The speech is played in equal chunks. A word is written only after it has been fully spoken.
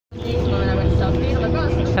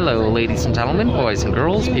Hello, ladies and gentlemen, boys and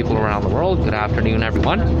girls, people around the world. Good afternoon,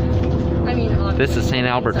 everyone. This is St.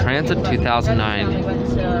 Albert Transit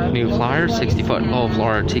 2009 New Flyer 60-foot oval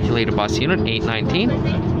articulated bus unit 819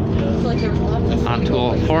 on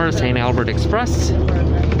 204 St. Albert Express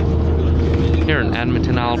here in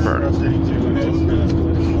Edmonton, Alberta.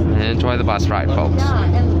 Enjoy the bus ride, folks. Yeah,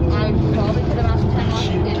 and I probably could have asked for time off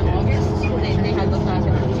in August. They had looked at it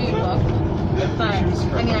in June book. But, I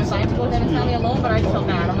mean, I'm fine to go with Evan's family alone, but I just felt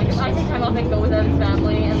bad. I'm like, if I take time off and go with Evan's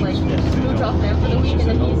family and, like, smooch off them for the week and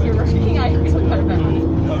then he's here working, I feel kind of bad.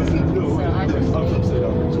 So I just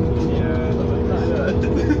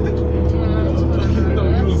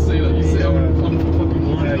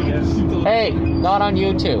Hey, not on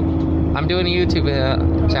YouTube. I'm doing a YouTube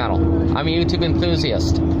channel. I'm a YouTube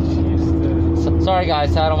enthusiast. Sorry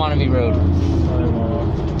guys, I don't want to be rude.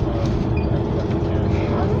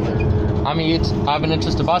 I have an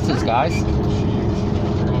interest in buses, guys.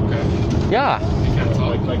 Okay. Yeah. You can't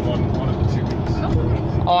talk like one of the two weeks.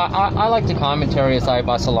 Oh, I like to commentary as I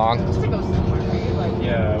bus along.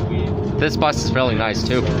 Yeah, This bus is really nice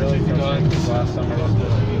too. So really feel like this last summer was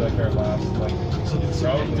supposed to be like our last, like,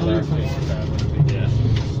 probably the last big family. Yeah.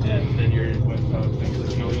 And then you're with things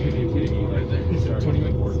like, you know, you can be right there. You start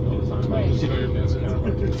getting bored all the time. Like, you know, you're kind of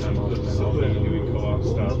like the time off and then all the doing co-op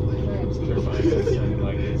stuff. They're finance and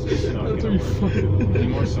like it's just not gonna work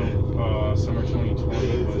anymore. So summer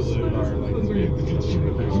 2020 was our like big there's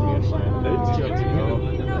gonna be a plan to go.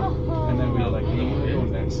 And then we were like, no, we're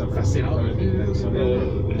going next summer. Next summer. And then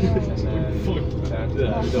that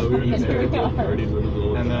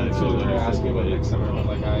and then so they're asking about next summer, but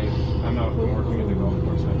like I'm out working at the golf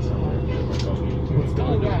course next summer.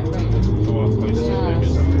 Co-op places are big and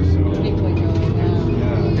stuff.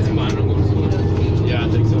 Yeah, I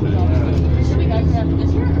think so.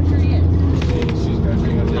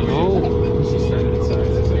 She started at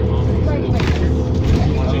science as their mom.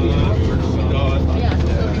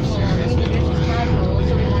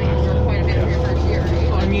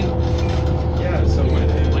 I mean, yeah, so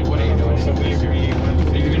like what are you doing? So are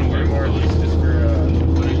you going to work more at least just for a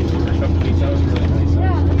couple weeks? That was really nice.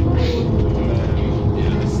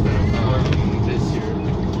 This year,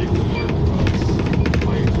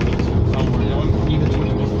 even 20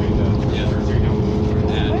 minutes later. Yeah,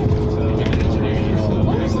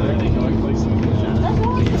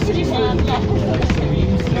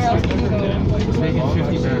 it's making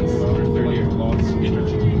 50 cents for third year.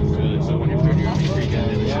 So when you're third year, you get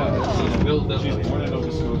it. She's born in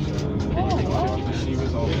Nova Scotia. She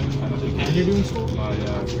was all and you're doing school? My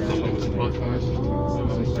grandpa was in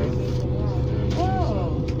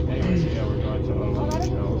anyways, yeah, we're going to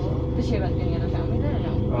Does she have any other family there or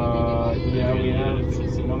no? yeah, we have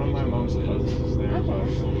one of my mom's cousins is there, but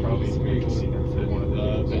we'll probably maybe see them for one of the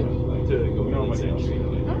nobody else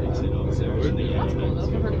really. That's cool though,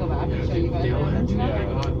 for her to go back and show you guys.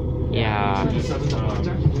 Yeah. I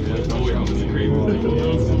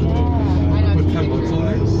know. Put 10 bucks on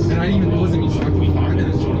it, and I didn't even, it wasn't even shocked me fine, and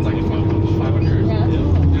it's like 500. Yeah.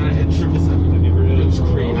 And I hit 777. It was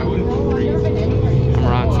great. I wouldn't go crazy.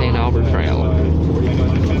 We're on St. Albert Trail.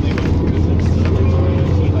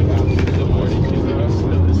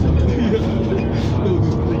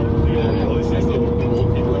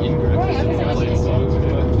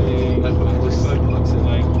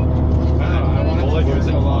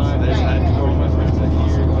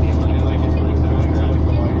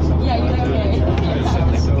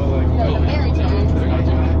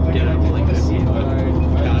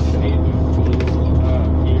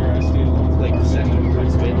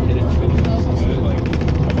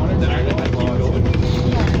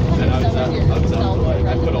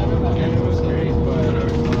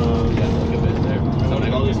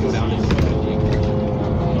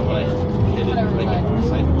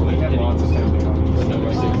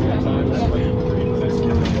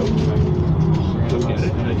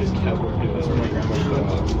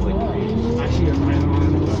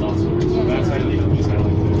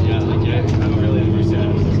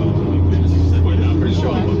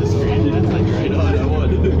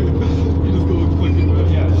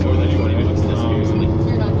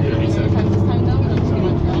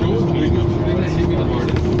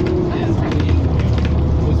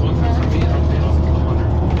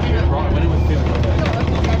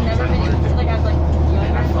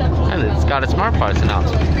 Got a smart price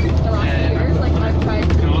announcement.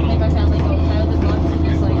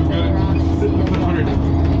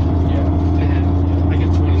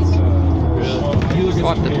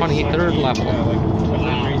 What, the 23rd level? I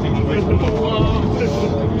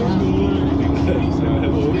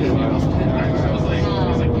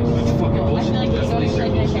feel like there's always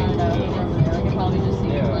like a Canada over there. I could probably just see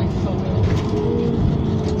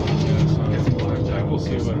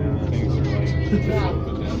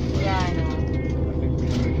Yeah, I know.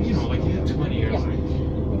 You know, like 20 years. Yeah.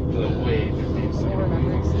 The way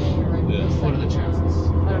what are the chances?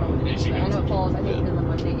 I don't know. I know it falls. I think the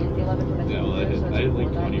Monday is the 11th. Yeah, well, I had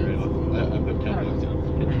like 20 right off. I put 10 bucks down.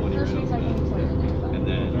 Hit 20 right off that. And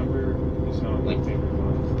then, like,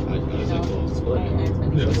 I was like, well, split it.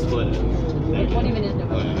 Yeah, split it. Like, what even is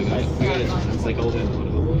November? I got it. It's like all in one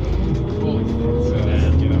of them. Oh.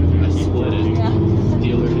 And I split it. Yeah.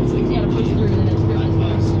 Dealer gets like Yeah, push through and then it's $9.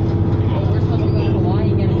 Well, we're supposed to go to Hawaii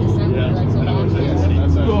again in December, Yeah. like, so I know, last year. that's at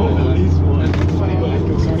least one.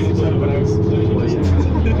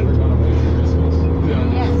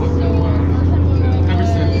 Yes, so our first time going away, Ever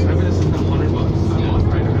since, I mean, this is not $100. I lost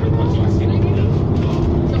probably $100 last year.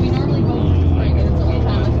 so we normally go like it's the whole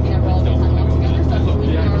time like we never all get time off together. So we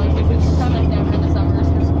normally like this time like down in the summers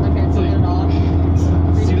because my parents get it off.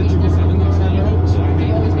 See the 207 though?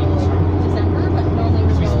 We always go like December, but normally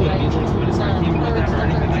we go like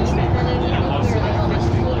third, and then we go here like all this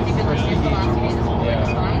school because like it's the last day of school,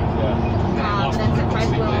 it's fine. And then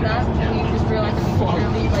surprisingly all that, we just realized that we could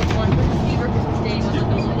really like one Christmas Eve or Christmas Day was like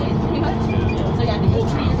the only days pretty much. So yeah, I think it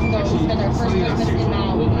was 2 years ago we spent our first Christmas in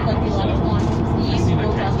Maui, like we left on Christmas Eve, we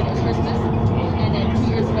left like it was Christmas, and then 2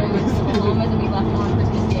 years ago we went to the Bahamas and we left on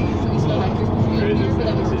Christmas Day, so we still had Christmas Eve here, but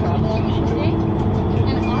then we were traveling on Christmas Day.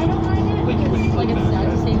 And I don't mind it because like it's sad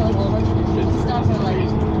to say like all of our traditions and stuff are like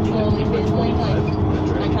slowly fizzling, like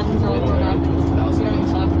my cousins are all grown up and we don't even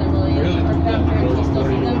talk to them really. Our grandparents will still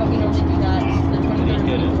see them, but we normally do that the 23rd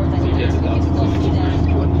and 24th anyway, so we can still see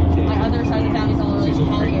them. My other side of the family's all really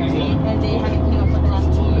Italian, and they haven't came up for the last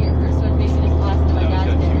 2 years, so it's basically just us and my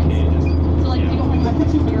dad's parents. So like we don't have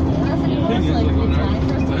much here for us anymore, so like it's time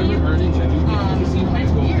for us to leave. But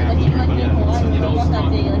it's weird, like even like in Hawaii, we woke up that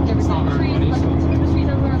day, like there was some trees, like Christmas trees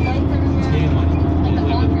everywhere, lights everywhere. Like the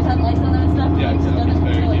palm trees had lights on them and stuff, but it just doesn't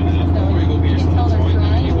feel like Christmas though. You can tell they're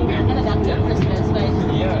trying, and then that's their Christmas, but it's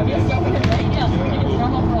so good, right? Yeah, like it's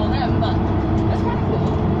normal for all them, but that's kind of cool.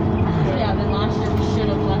 Yeah, then last year we should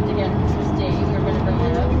have left again Christmas Day. We were going to bring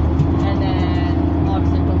her up, and then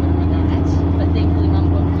obviously COVID and that. But thankfully, Mom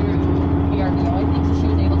booked through VRBO, I think, so she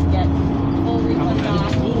was able to get full refund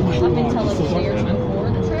back up until like a day or two before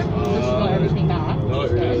the trip, so she got everything back. Oh,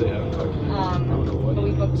 really? But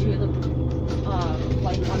we booked 2 of the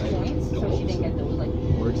flights on points, so she didn't get those like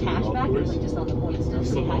cash back. It was like just on the points still.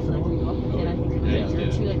 So we had to like re-book within I think a year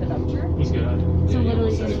or 2 like the voucher. He's good. So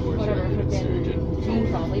literally just whatever, within June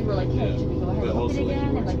probably, we're like, hey, should we go ahead and book it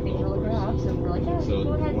again? And like they were looking up, so we're like, yeah,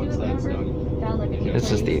 go ahead, do it, whatever. Found like a new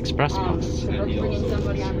This is the place. express bus. So we're bringing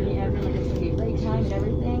somebody on the end, like it's gonna be a great time and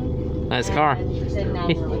everything. Nice car. And then now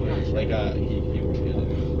we're like, Like, he was good at it.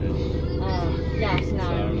 yeah, so now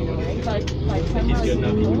I don't know, right? But by September, He's like, good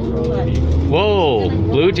enough. cool, but Whoa,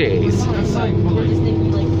 Blue Jays. we're just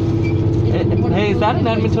thinking like, Hey, is that an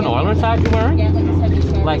Edmonton Oilers hat you're wearing? get like this heavy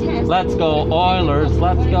charge Like, test. let's go Oilers,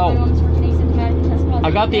 let's go. I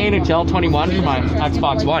got the NHL 21 for my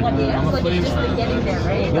Xbox One.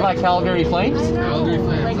 You like Calgary Flames? Calgary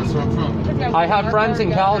Flames, that's where I'm from. I have friends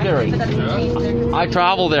in Calgary. I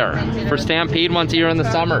travel there for Stampede once a year in the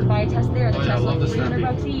summer. Buy a test there. The Oh, yeah, I test love the like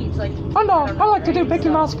Stampede. $300 each. Like, I know, I like to do Mickey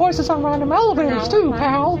Mouse voices on random elevators too,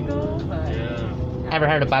 pal. Ever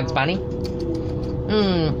heard of Bugs Bunny?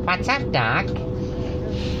 What's up, Doc?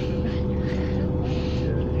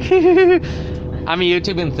 I'm a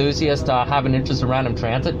YouTube enthusiast, have an interest in random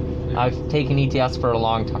transit. I've taken ETS for a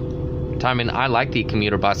long time, and I like the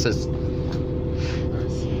commuter buses.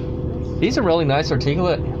 These are really nice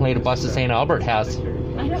articulated buses St. Albert has.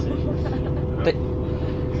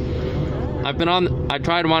 I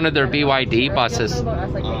tried one of their BYD buses.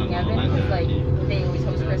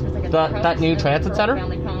 That new transit center?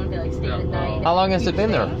 How long has it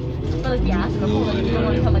been there? But like, yeah, so like, you don't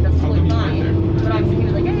want to come like that's totally fine. But obviously he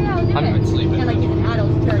was like, yeah, I'll do it. And like he's an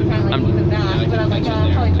adult, so I kind of like keep him back. But I'm like,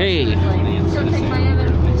 yeah, probably. Hey. Like, she'll take my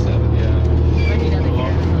Evan. But he doesn't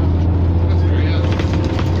care.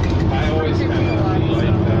 I always kind of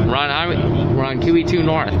like that. We're on QE2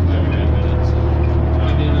 North. At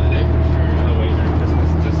the end of the day, for sure, the way during Christmas,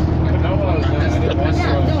 just. But no, I didn't want to.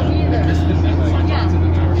 Yeah, no, me either. Yeah.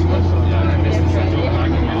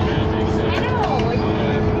 I know. Like,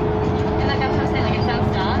 and like I'm just saying, like it sounds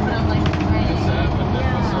sad, but I'm like,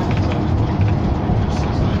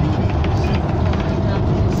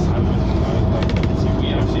 We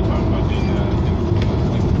actually talked about doing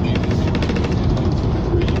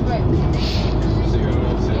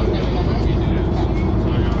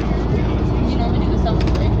you normally do the summer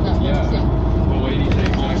break for that. Yeah. Well, wait, he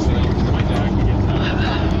takes actually my dad can get that.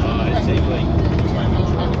 I take like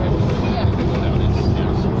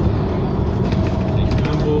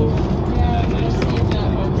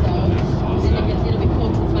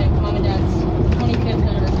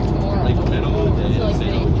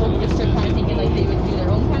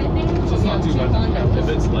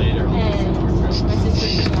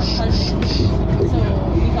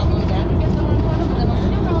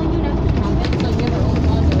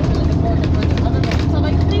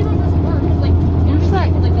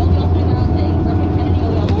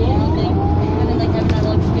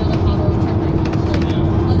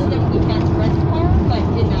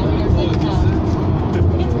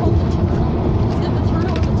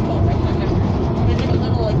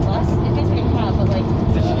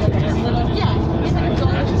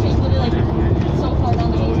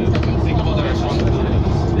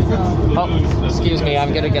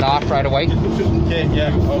I'm gonna get off right away. Okay, yeah,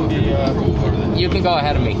 I'll be, You can go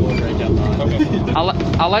ahead of me. okay.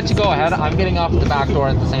 I'll let you go ahead. I'm getting off the back door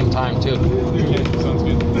at the same time too. Okay, sounds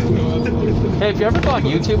good. Hey, if you ever go on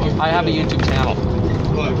YouTube, I have a YouTube channel.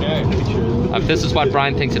 Okay. This is what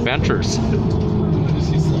Brian thinks adventures.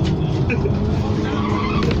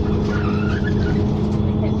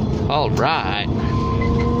 All right.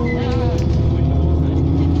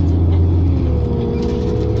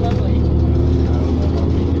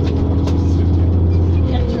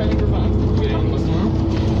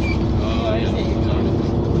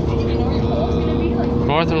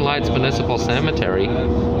 Northern Lights Municipal Cemetery. So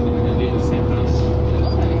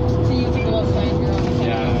you can go outside your own.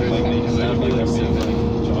 Yeah, like they just have like a big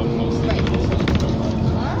job mostly.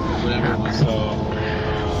 So,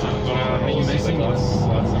 you see like lots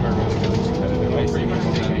of them are really good competitive.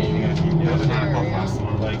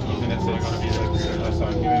 Like even if it's like less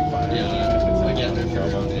on doing fine. Yeah, If it's like yeah, they're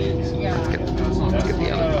job on Let's get the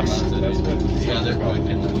other bus. that's good. yeah, they're quite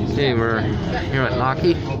good. Okay, we're here at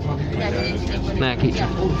Naki. Naki. You got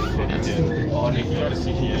a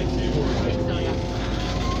CTA too.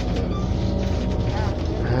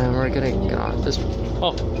 And we're gonna get off this.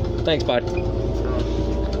 Oh, thanks, bud.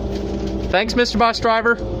 Thanks, Mr. Bus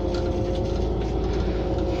Driver.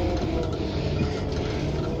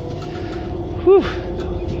 Whew.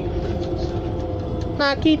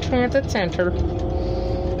 Naki Transit Center.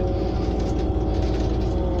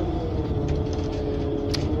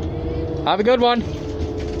 Have a good one.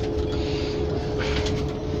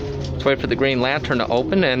 Let's wait for the green lantern to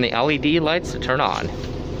open and the LED lights to turn on.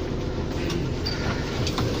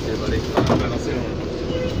 Hey, buddy.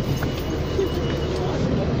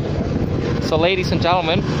 So, ladies and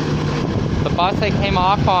gentlemen, the bus that came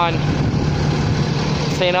off on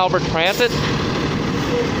St. Albert Transit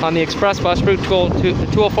on the express bus route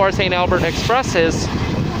 204 St. Albert Express is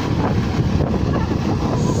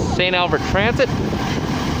St. Albert Transit.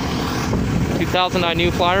 2009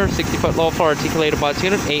 new flyer, 60-foot low floor articulated bus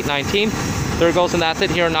unit, 819. There goes, and that's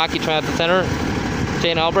it here in Naki Transit Center,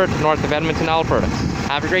 St. Albert, north of Edmonton, Alberta.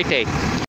 Have a great day.